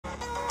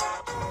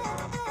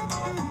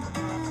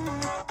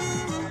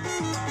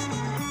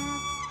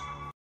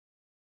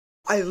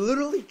I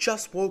literally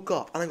just woke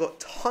up and I got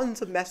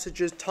tons of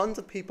messages, tons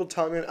of people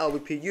telling me on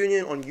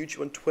LBPUnion, on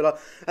YouTube, and Twitter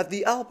that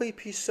the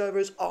LBP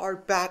servers are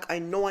back. I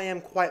know I am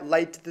quite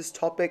late to this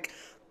topic,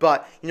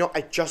 but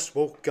I just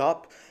woke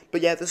up. But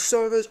yeah, the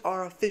servers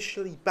are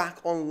officially back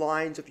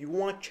online, so if you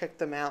want to check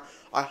them out,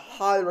 I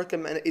highly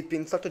recommend it. It's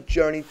been such a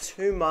journey,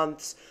 2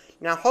 months.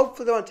 Now,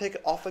 hopefully they won't take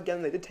it off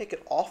again. They did take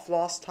it off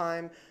last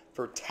time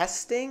for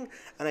testing,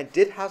 and I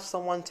did have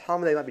someone tell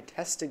me they might be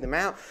testing them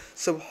out,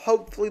 so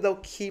hopefully they'll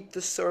keep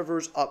the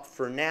servers up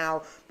for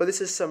now. But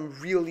this is some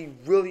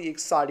really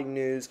exciting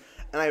news,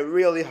 and I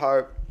really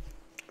hope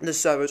the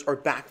servers are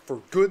back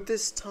for good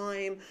this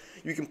time.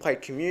 You can play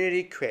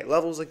community, create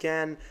levels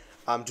again,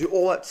 do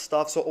all that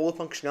stuff, so all the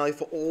functionality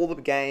for all the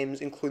games,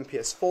 including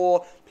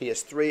PS4,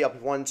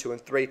 PS3, LP1, 2,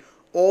 and 3,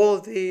 all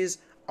of these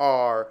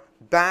are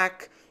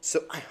back,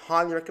 so I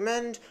highly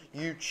recommend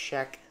you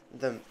check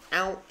them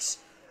out.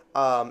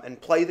 And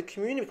play the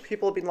community.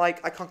 People have been like,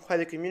 I can't play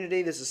the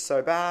community, this is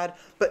so bad,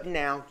 but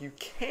now you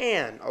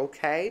can,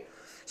 okay?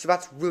 So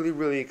that's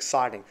really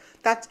exciting.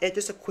 That's it,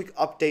 just a quick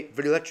update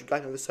video, let you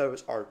guys know the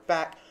servers are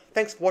back.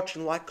 Thanks for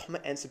watching, like,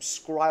 comment, and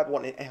subscribe. I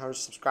want 800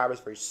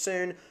 subscribers very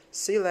soon.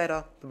 See you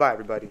later. Bye,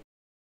 everybody.